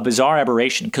a bizarre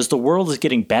aberration because the world is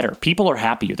getting better. People are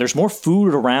happier. There's more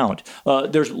food around.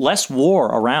 There's less war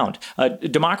around.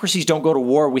 Democracies don't go to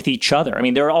war with each other. I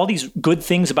mean, there are all these good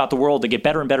things about the world that get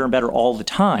better and better and better all the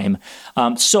time.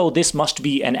 So this must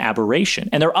be an aberration.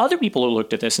 And there are other people who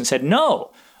looked at this and said,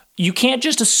 no, you can't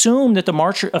just assume that the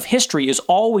march of history is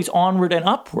always onward and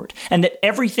upward, and that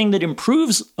everything that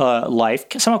improves life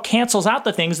somehow cancels out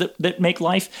the things that make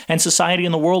life and society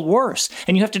in the world worse.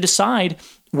 And you have to decide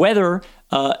whether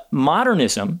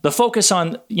modernism, the focus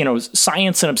on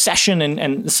science and obsession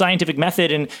and scientific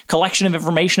method and collection of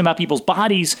information about people's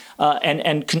bodies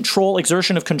and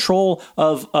exertion of control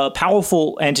of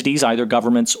powerful entities, either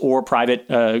governments or private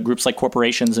groups like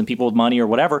corporations and people with money or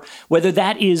whatever,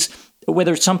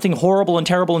 whether something horrible and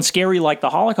terrible and scary like the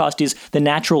Holocaust is the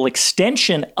natural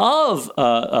extension of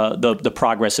the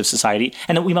progress of society,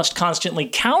 and that we must constantly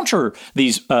counter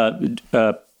these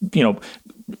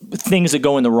things that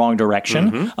go in the wrong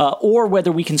direction, or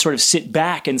whether we can sort of sit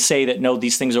back and say that, no,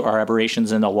 these things are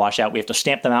aberrations and they'll wash out. We have to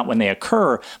stamp them out when they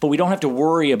occur, but we don't have to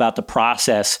worry about the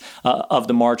process of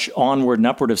the march onward and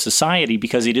upward of society,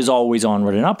 because it is always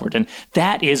onward and upward. And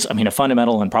that is, a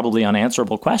fundamental and probably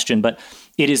unanswerable question, but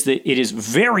it is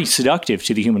very seductive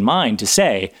to the human mind to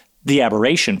say the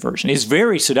aberration version. It's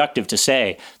very seductive to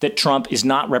say that Trump is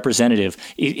not representative.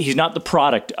 He's not the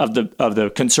product of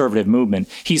the conservative movement.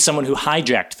 He's someone who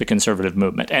hijacked the conservative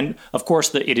movement. And of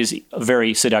course, it is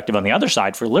very seductive on the other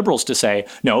side for liberals to say,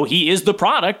 no, he is the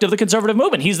product of the conservative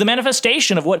movement. He's the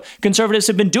manifestation of what conservatives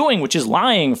have been doing, which is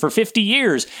lying for 50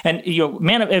 years and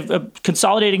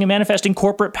consolidating and manifesting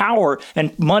corporate power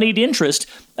and moneyed interest.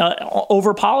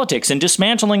 over politics and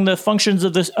dismantling the functions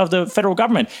of the federal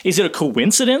government. Is it a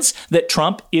coincidence that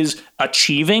Trump is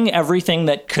achieving everything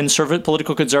that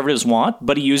political conservatives want,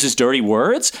 but he uses dirty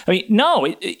words? I mean, no,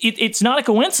 it's not a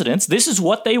coincidence. This is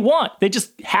what they want. They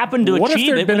just happen to what achieve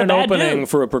it. What if there had been an opening dude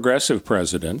for a progressive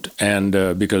president,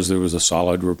 and because there was a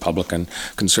solid Republican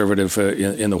conservative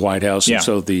in the White House, and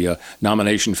so the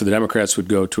nomination for the Democrats would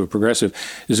go to a progressive?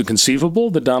 Is it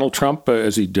conceivable that Donald Trump,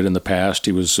 as he did in the past,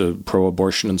 he was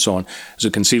pro-abortion and so on, is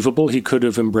it conceivable he could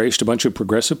have embraced a bunch of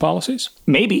progressive policies?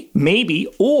 Maybe,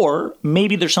 or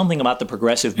maybe there's something about the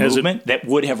progressive movement that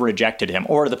would have rejected him,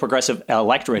 or the progressive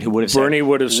electorate who would have said, Bernie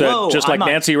would have said, just like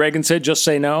Nancy Reagan said, just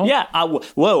say no? Yeah,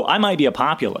 I might be a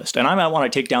populist, and I might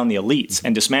want to take down the elites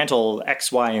and dismantle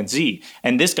X, Y, and Z.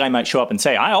 And this guy might show up and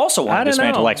say, I also want to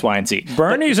dismantle X, Y, and Z.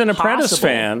 Bernie's an Apprentice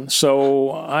fan,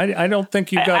 so I don't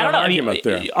think you've got an argument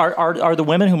there. Are the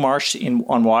women who marched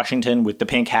on Washington with the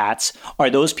pink hats, are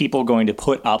those people going to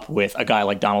put up with a guy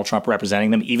like Donald Trump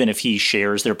representing them, even if he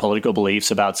shares their political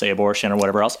beliefs about, say, abortion or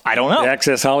whatever else? I don't know. The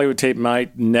Access Hollywood tape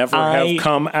might never have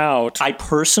come out. I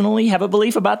personally have a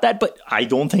belief about that, but I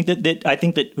don't think that I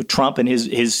think that Trump and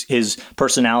his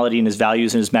personality and his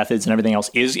values and his methods and everything else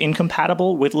is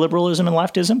incompatible with liberalism and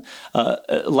leftism,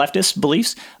 leftist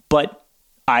beliefs. But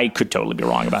I could totally be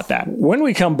wrong about that. When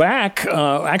we come back,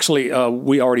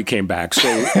 we already came back.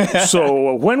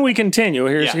 So when we continue,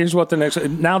 here's what the next.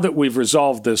 Now that we've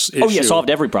resolved this issue, solved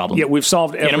every problem. Yeah, we've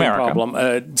solved every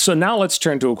problem. So now let's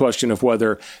turn to a question of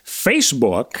whether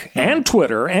Facebook and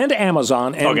Twitter and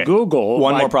Amazon and Google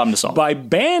more problem to solve by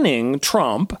banning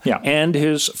Trump and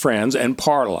his friends and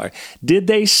Parler. Did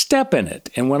they step in it?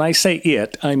 And when I say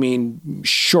it, I mean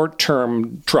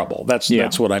short-term trouble. That's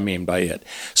what I mean by it.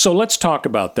 So let's talk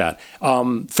about that.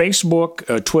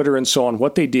 Facebook, Twitter, and so on,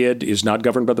 what they did is not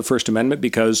governed by the First Amendment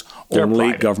because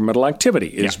only governmental activity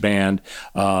is banned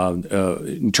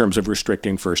in terms of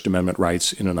restricting First Amendment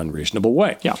rights in an unreasonable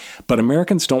way. Yeah. But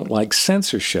Americans don't like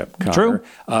censorship, Connor.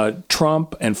 True.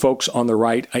 Trump and folks on the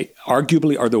right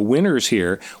arguably are the winners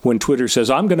here when Twitter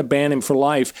says, I'm going to ban him for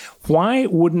life. Why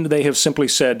wouldn't they have simply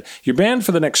said, you're banned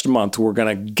for the next month. We're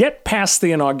going to get past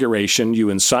the inauguration. You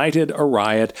incited a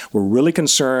riot. We're really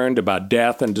concerned about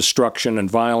death and destruction and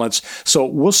violence. So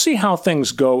we'll see how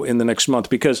things go in the next month,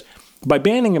 because by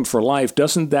banning him for life,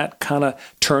 doesn't that kind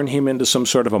of turn him into some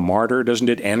sort of a martyr? Doesn't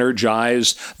it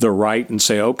energize the right and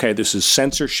say, okay, this is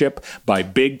censorship by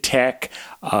big tech?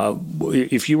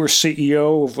 If you were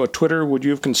CEO of Twitter, would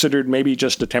you have considered maybe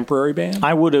just a temporary ban?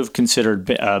 I would have considered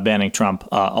banning Trump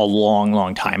a long,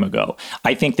 long time ago.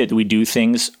 I think that we do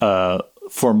things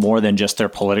for more than just their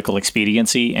political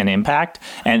expediency and impact.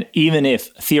 And even if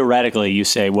theoretically you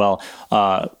say, well,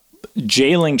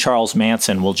 jailing Charles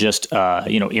Manson will just,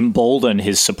 embolden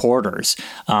his supporters.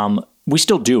 We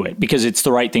still do it because it's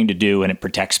the right thing to do and it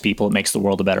protects people. It makes the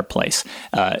world a better place.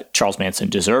 Charles Manson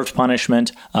deserved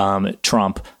punishment.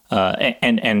 Trump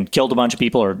and killed a bunch of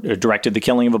people, or directed the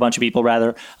killing of a bunch of people,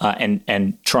 rather.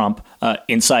 And Trump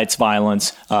incites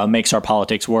violence, makes our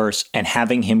politics worse. And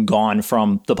having him gone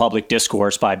from the public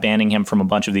discourse by banning him from a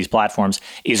bunch of these platforms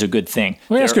is a good thing.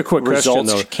 Let me ask you a quick question,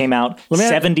 though. Results came out,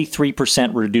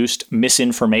 73% reduced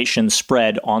misinformation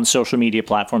spread on social media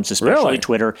platforms, especially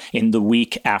Twitter, in the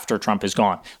week after Trump is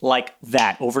gone. Like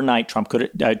that, overnight,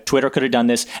 Twitter could have done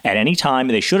this at any time.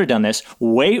 They should have done this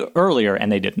way earlier, and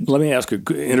they didn't. Let me ask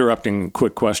a interrupting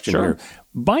quick question here.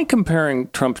 By comparing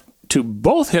Trump to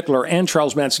both Hitler and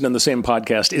Charles Manson in the same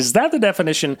podcast, is that the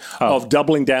definition of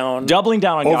doubling down? Doubling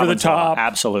down on over Godwin's the top? Law.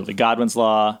 Absolutely. Godwin's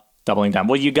Law, doubling down.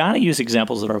 Well, you got to use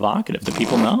examples that are evocative that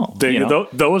people know.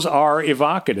 Those are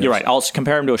evocative. You're right. I'll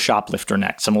compare him to a shoplifter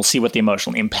next, and we'll see what the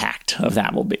emotional impact of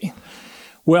that will be.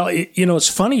 Well, it's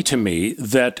funny to me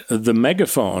that the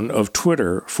megaphone of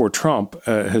Twitter for Trump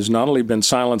has not only been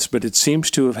silenced, but it seems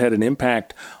to have had an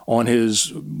impact on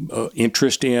his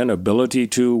interest in, ability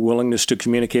to, willingness to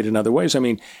communicate in other ways. I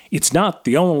mean, it's not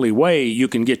the only way you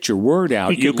can get your word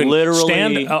out. You can literally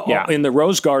stand in the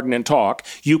Rose Garden and talk.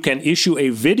 You can issue a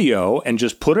video and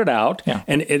just put it out. Yeah.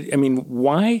 And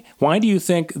why do you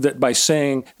think that by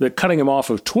saying that cutting him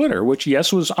off of Twitter, which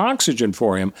yes was oxygen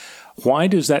for him, why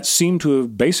does that seem to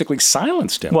have basically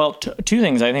silenced him? Well, two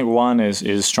things. I think one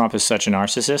is Trump is such a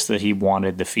narcissist that he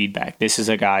wanted the feedback. This is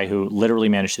a guy who literally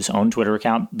managed his own Twitter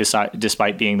account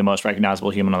despite being the most recognizable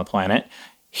human on the planet.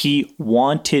 He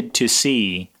wanted to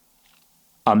see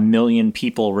 1 million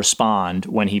people respond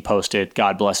when he posted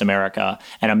 "God Bless America,"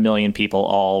 and 1 million people,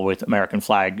 all with American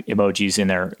flag emojis in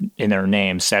their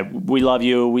names, said, "We love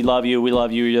you, we love you, we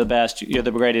love you. You're the best, you're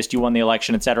the greatest, you won the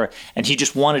election," etc. And he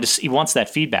just he wants that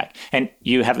feedback. And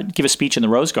you give a speech in the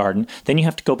Rose Garden, then you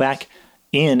have to go back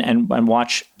in and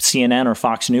watch CNN or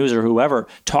Fox News or whoever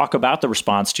talk about the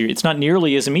response to you, it's not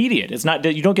nearly as immediate. It's not,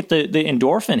 you don't get the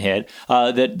endorphin hit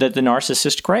that the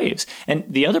narcissist craves. And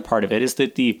the other part of it is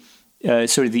that the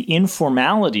sort of the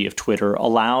informality of Twitter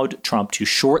allowed Trump to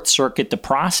short circuit the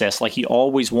process like he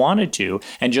always wanted to,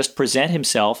 and just present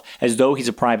himself as though he's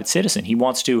a private citizen. He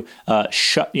wants to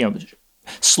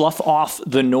slough off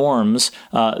the norms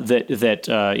that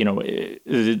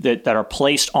are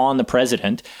placed on the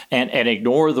president, and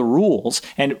ignore the rules.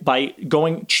 And by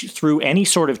going through any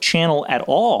sort of channel at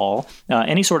all,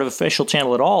 any sort of official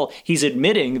channel at all, he's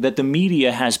admitting that the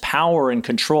media has power and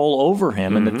control over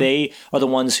him, and that they are the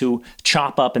ones who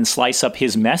chop up and slice up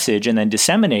his message and then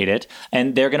disseminate it,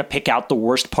 and they're going to pick out the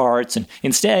worst parts. And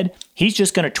instead, he's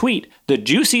just going to tweet the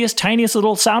juiciest, tiniest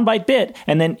little soundbite bit,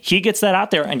 and then he gets that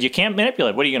out there, and you can't manipulate.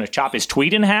 What are you going to chop his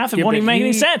tweet in half? It won't even make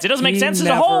any sense. It doesn't make sense as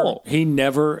a whole. He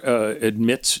never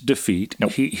admits defeat.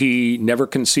 Nope. He never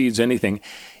concedes anything.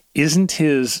 Isn't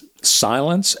his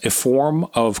silence a form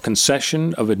of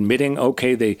concession, of admitting,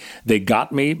 okay, they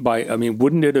got me by, I mean,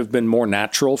 wouldn't it have been more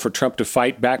natural for Trump to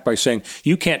fight back by saying,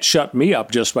 you can't shut me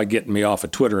up just by getting me off of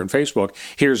Twitter and Facebook.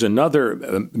 Here's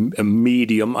another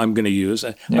medium I'm going to use.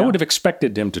 I would have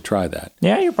expected him to try that.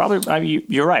 Yeah,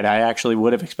 you're right. I actually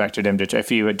would have expected him to,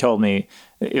 if you had told me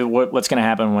what's going to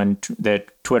happen when the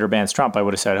Twitter bans Trump, I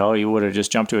would have said, oh, he would have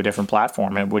just jumped to a different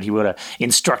platform. And he would have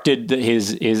instructed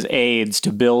his aides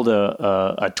to build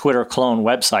a Twitter clone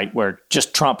website where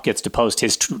just Trump gets to post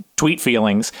his tweet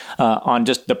feelings on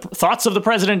just the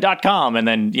thoughtsofthepresident.com. And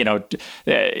then,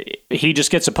 he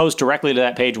just gets to post directly to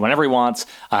that page whenever he wants,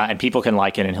 and people can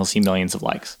like it, and he'll see millions of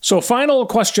likes. So final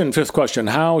question, fifth question.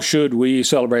 How should we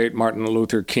celebrate Martin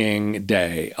Luther King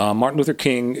Day? Martin Luther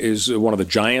King is one of the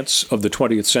giants of the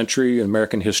 20th century in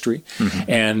American history.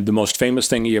 And the most famous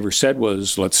thing he ever said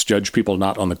was, let's judge people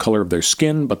not on the color of their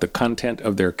skin, but the content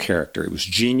of their character. It was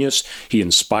genius. He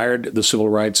inspired the civil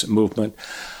rights movement.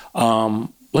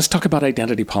 Let's talk about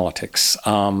identity politics.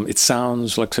 It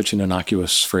sounds like such an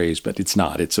innocuous phrase, but it's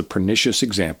not. It's a pernicious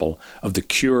example of the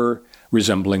cure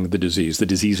resembling the disease. The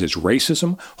disease is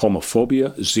racism,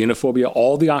 homophobia, xenophobia,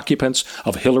 all the occupants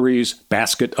of Hillary's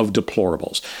basket of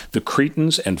deplorables. The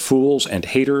cretins and fools and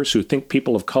haters who think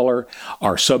people of color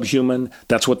are subhuman,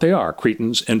 that's what they are,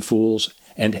 cretins and fools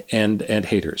and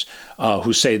haters,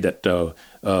 who say that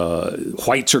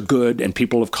whites are good and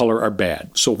people of color are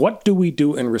bad. So what do we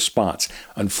do in response?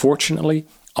 Unfortunately,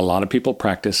 a lot of people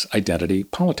practice identity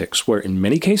politics, where in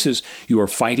many cases you are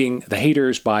fighting the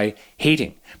haters by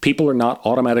hating. People are not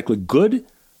automatically good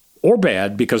or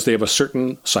bad because they have a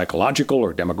certain psychological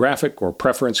or demographic or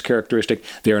preference characteristic.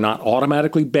 They are not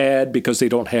automatically bad because they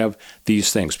don't have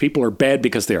these things. People are bad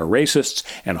because they are racists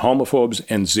and homophobes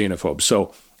and xenophobes.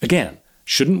 So again,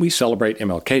 shouldn't we celebrate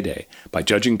MLK Day by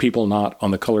judging people not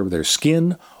on the color of their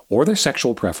skin or their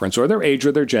sexual preference or their age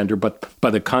or their gender, but by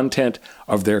the content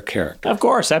of their character? Of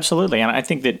course, absolutely. And I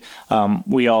think that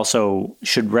we also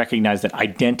should recognize that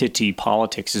identity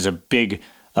politics is a big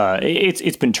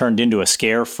it's been turned into a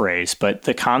scare phrase, but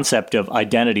the concept of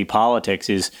identity politics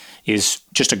is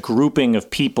just a grouping of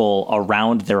people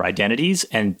around their identities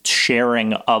and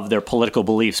sharing of their political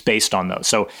beliefs based on those.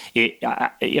 So,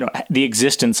 the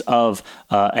existence of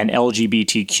an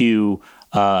LGBTQ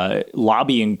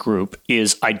lobbying group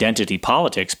is identity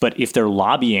politics. But if they're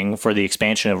lobbying for the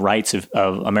expansion of rights of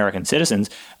American citizens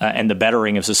and the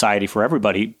bettering of society for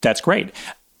everybody, that's great.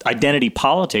 Identity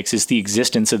politics is the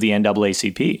existence of the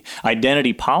NAACP.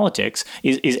 Identity politics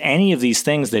is any of these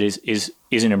things that is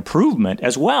an improvement,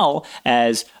 as well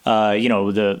as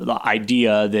the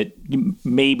idea that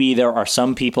maybe there are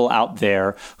some people out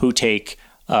there who take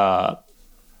advocacy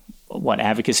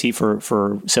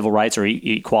for civil rights or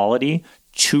equality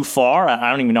too far. I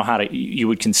don't even know how you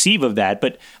would conceive of that,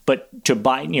 but to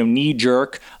knee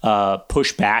jerk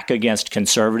push back against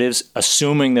conservatives,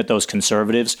 assuming that those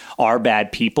conservatives are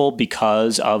bad people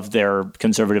because of their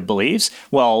conservative beliefs.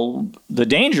 Well, the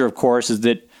danger, of course, is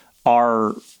that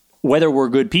whether we're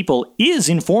good people is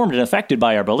informed and affected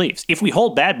by our beliefs. If we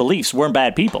hold bad beliefs, we're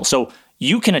bad people. So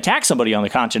you can attack somebody on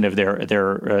the content of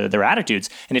their attitudes.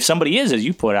 And if somebody is, as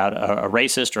you put out, a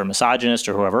racist or a misogynist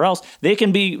or whoever else, they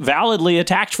can be validly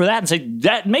attacked for that and say,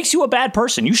 that makes you a bad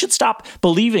person. You should stop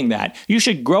believing that. You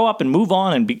should grow up and move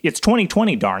on. And it's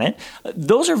 2020, darn it.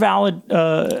 Those are valid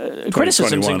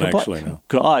criticisms. Actually, no.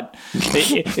 God.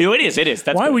 It is.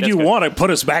 Why would you want to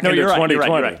put us back into 2020?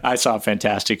 You're right. I saw a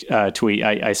fantastic tweet.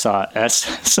 I saw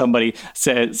somebody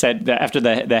said that after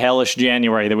the hellish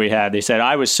January that we had, they said,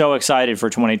 I was so excited excited for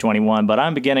 2021, but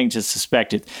I'm beginning to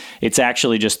suspect it's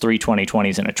actually just three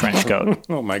 2020s in a trench coat.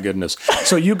 Oh, my goodness.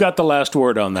 So you got the last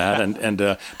word on that.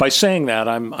 And by saying that,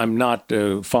 I'm not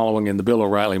following in the Bill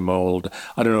O'Reilly mold.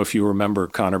 I don't know if you remember,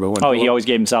 Connor, but when he always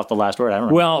gave himself the last word. I don't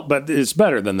know. Well, but it's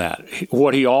better than that.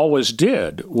 What he always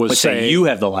did was say, you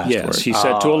have the last word. Yes, he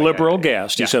said to a liberal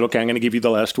guest, he said, okay, I'm going to give you the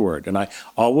last word. And I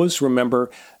always remember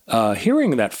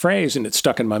hearing that phrase, and it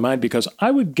stuck in my mind because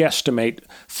I would guesstimate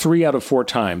 3 out of 4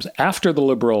 times after the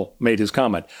liberal made his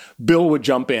comment, Bill would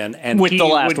jump in and with he the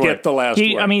last would word. get the last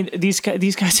word. I mean, these guys,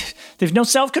 they have no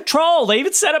self-control. They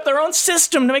even set up their own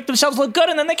system to make themselves look good,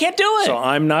 and then they can't do it. So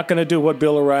I'm not going to do what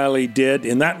Bill O'Reilly did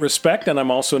in that respect, and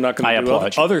I'm also not going to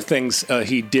do other things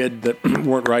he did that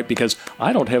weren't right because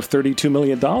I don't have $32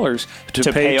 million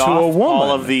to pay to off a woman.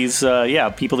 all of these,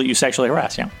 people that you sexually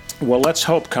harass, Well, let's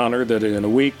hope, Connor, that in a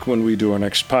week when we do our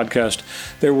next podcast,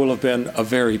 there will have been a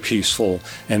very peaceful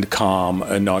and calm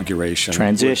inauguration.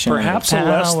 Transition. Perhaps a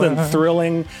less than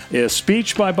thrilling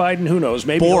speech by Biden. Who knows?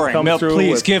 Maybe boring. He'll come through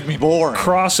Please give me boring.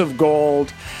 Cross of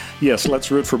gold. Yes, let's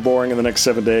root for boring in the next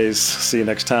 7 days. See you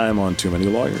next time on Too Many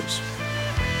Lawyers.